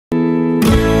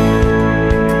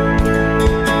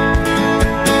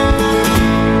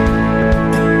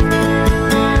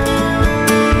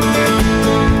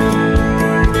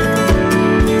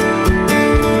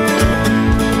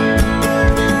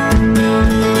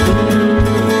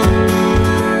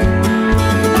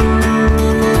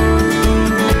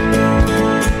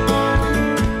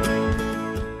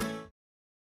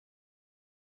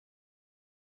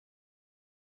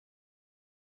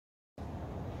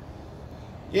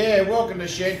Yeah, welcome to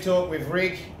Shed Talk with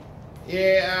Rick.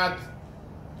 Yeah,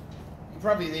 you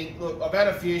probably think, look, I've had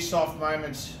a few soft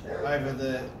moments over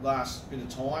the last bit of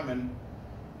time, and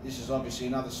this is obviously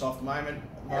another soft moment.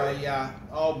 My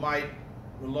old mate,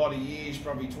 for a lot of years,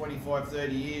 probably 25,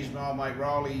 30 years, my old mate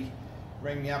Rolly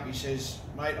rang me up. He says,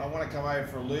 mate, I want to come over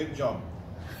for a lube job.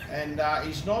 And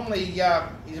he's normally, he's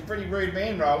a pretty rude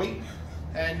man, Rolly.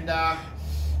 And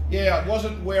yeah, it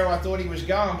wasn't where I thought he was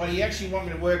going, but he actually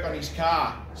wanted me to work on his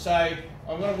car. So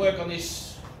I'm going to work on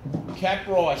this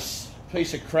Caprice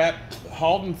piece of crap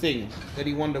Holden thing that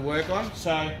he wanted to work on.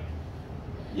 So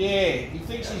yeah, he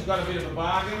thinks he's got a bit of a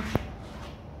bargain.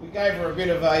 We gave her a bit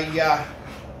of a, detail,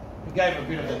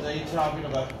 a bit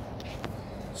of a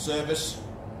service.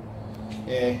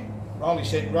 Yeah, Rolly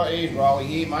said, here's Rolly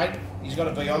here, mate. He's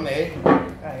got to be on there.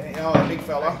 Hey, oh, big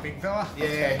fella. Big fella.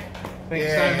 Yeah.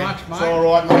 Thanks so much, mate. It's all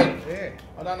right, mate. Yeah.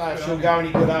 I don't know if she'll go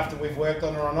any good after we've worked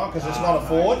on her or not, because it's not a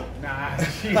Ford. Nah,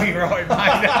 you're right,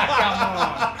 mate.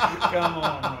 Come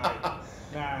on, mate.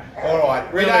 Nah. All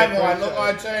right. Really We don't mind. Look,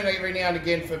 appreciate I turn every now and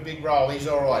again for Big Roll. He's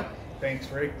all right. Thanks,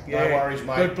 Rick. No worries,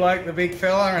 mate. Good bloke, the big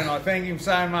fella, and I thank him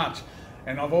so much.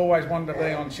 And I've always wanted to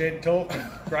be on Shed Talk, and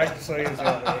great to see you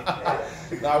out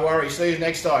there. No worries. See you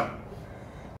next time.